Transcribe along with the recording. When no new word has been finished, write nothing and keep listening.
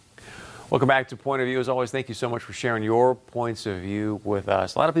Welcome back to Point of View. As always, thank you so much for sharing your points of view with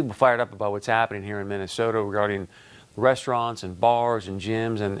us. A lot of people fired up about what's happening here in Minnesota regarding restaurants and bars and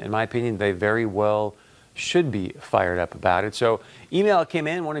gyms, and in my opinion, they very well should be fired up about it. So email came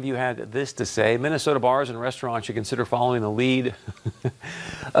in. One of you had this to say: Minnesota bars and restaurants should consider following the lead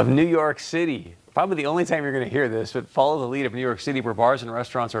of New York City. Probably the only time you're going to hear this, but follow the lead of New York City, where bars and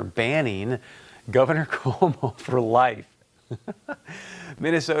restaurants are banning Governor Cuomo for life.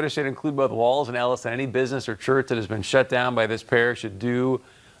 Minnesota should include both Walls and Ellis, and any business or church that has been shut down by this pair should do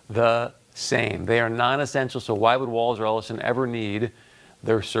the same. They are non-essential, so why would Walls or Ellison ever need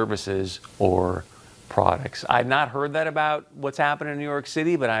their services or products? I've not heard that about what's happening in New York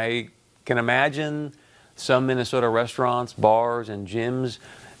City, but I can imagine some Minnesota restaurants, bars, and gyms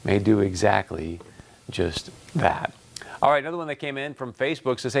may do exactly just that. All right, another one that came in from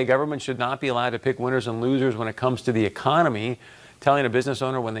Facebook says, hey, government should not be allowed to pick winners and losers when it comes to the economy. Telling a business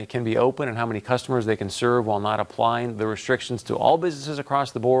owner when they can be open and how many customers they can serve while not applying the restrictions to all businesses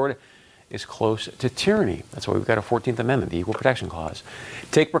across the board is close to tyranny. That's why we've got a 14th Amendment, the Equal Protection Clause.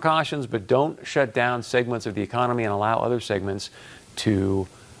 Take precautions, but don't shut down segments of the economy and allow other segments to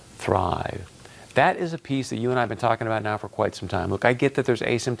thrive. That is a piece that you and I have been talking about now for quite some time. Look, I get that there's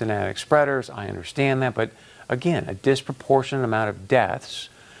asymptomatic spreaders. I understand that. But again, a disproportionate amount of deaths.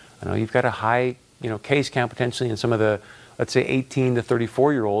 I know you've got a high, case count potentially in some of the, let's say, 18 to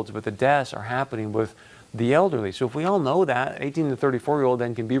 34-year-olds, but the deaths are happening with the elderly. So if we all know that, 18 to 34-year-old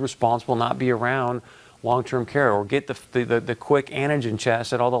then can be responsible, not be around long-term care, or get the quick antigen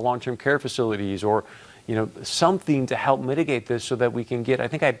tests at all the long-term care facilities, or something to help mitigate this so that we can get, I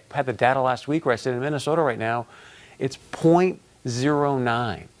think I had the data last week where I said in Minnesota right now, it's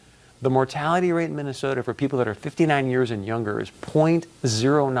 0.09. The mortality rate in Minnesota for people that are 59 years and younger is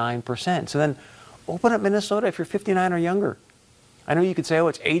 0.09%. So then open up Minnesota if you're 59 or younger. I know you could say, oh,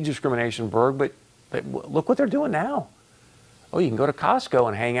 it's age discrimination, Berg, but look what they're doing now. Oh, you can go to Costco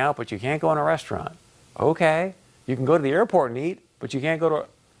and hang out, but you can't go in a restaurant. Okay. You can go to the airport and eat, but you can't go to...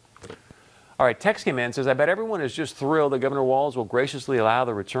 All right, text came in, says, I bet everyone is just thrilled that Governor Walz will graciously allow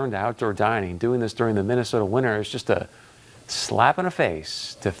the return to outdoor dining. Doing this during the Minnesota winter is just a slap in the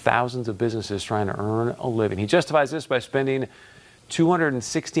face to thousands of businesses trying to earn a living. He justifies this by spending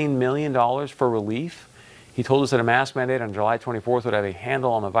 $216 million for relief. He told us that a mask mandate on July 24th would have a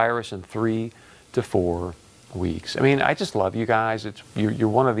handle on the virus in 3 to 4 weeks. I mean, I just love you guys. You're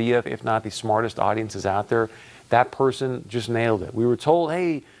one of the, if not the smartest audiences out there. That person just nailed it. We were told,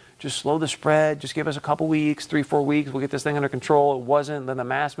 hey, just slow the spread, just give us a couple weeks, 3, 4 weeks, we'll get this thing under control. It wasn't. Then the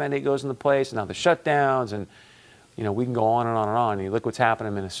mask mandate goes into place, and now the shutdowns, and we can go on and on and on. And you look what's happened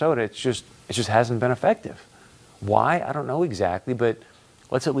in Minnesota. It just hasn't been effective. Why? I don't know exactly, but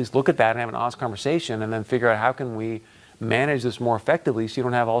let's at least look at that and have an honest conversation, and then figure out how can we manage this more effectively so you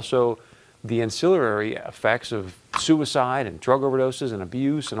don't have also the ancillary effects of suicide and drug overdoses and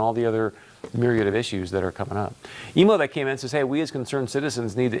abuse and all the other myriad of issues that are coming up. Email that came in says, hey, we as concerned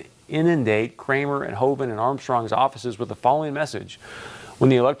citizens need to inundate Kramer and Hoeven and Armstrong's offices with the following message. When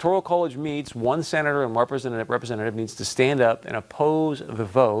the Electoral College meets, one senator and representative needs to stand up and oppose the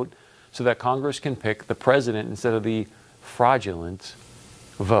vote so that Congress can pick the president instead of the fraudulent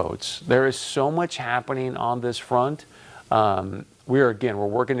votes. There is so much happening on this front. We're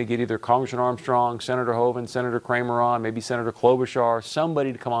working to get either Congressman Armstrong, Senator Hoeven, Senator Kramer on, maybe Senator Klobuchar,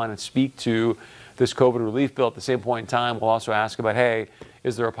 somebody to come on and speak to this COVID relief bill. At the same point in time, we'll also ask about, hey,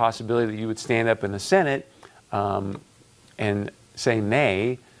 is there a possibility that you would stand up in the Senate and say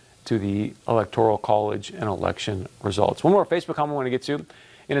nay to the Electoral College and election results? One more Facebook comment I want to get to.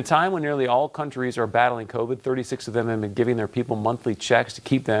 In a time when nearly all countries are battling COVID, 36 of them have been giving their people monthly checks to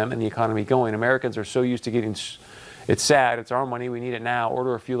keep them and the economy going. Americans are so used to getting... It's sad. It's our money. We need it now.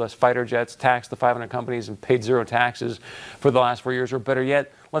 Order a few less fighter jets, tax the 500 companies, and paid zero taxes for the last 4 years. Or better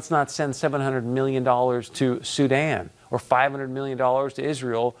yet, let's not send $700 million to Sudan or $500 million to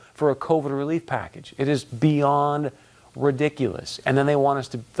Israel for a COVID relief package. It is beyond ridiculous. And then they want us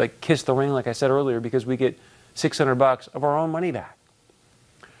to kiss the ring, like I said earlier, because we get $600 of our own money back.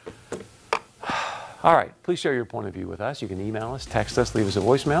 All right. Please share your point of view with us. You can email us, text us, leave us a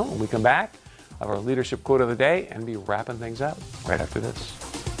voicemail. When we come back, of our leadership quote of the day and be wrapping things up right after this.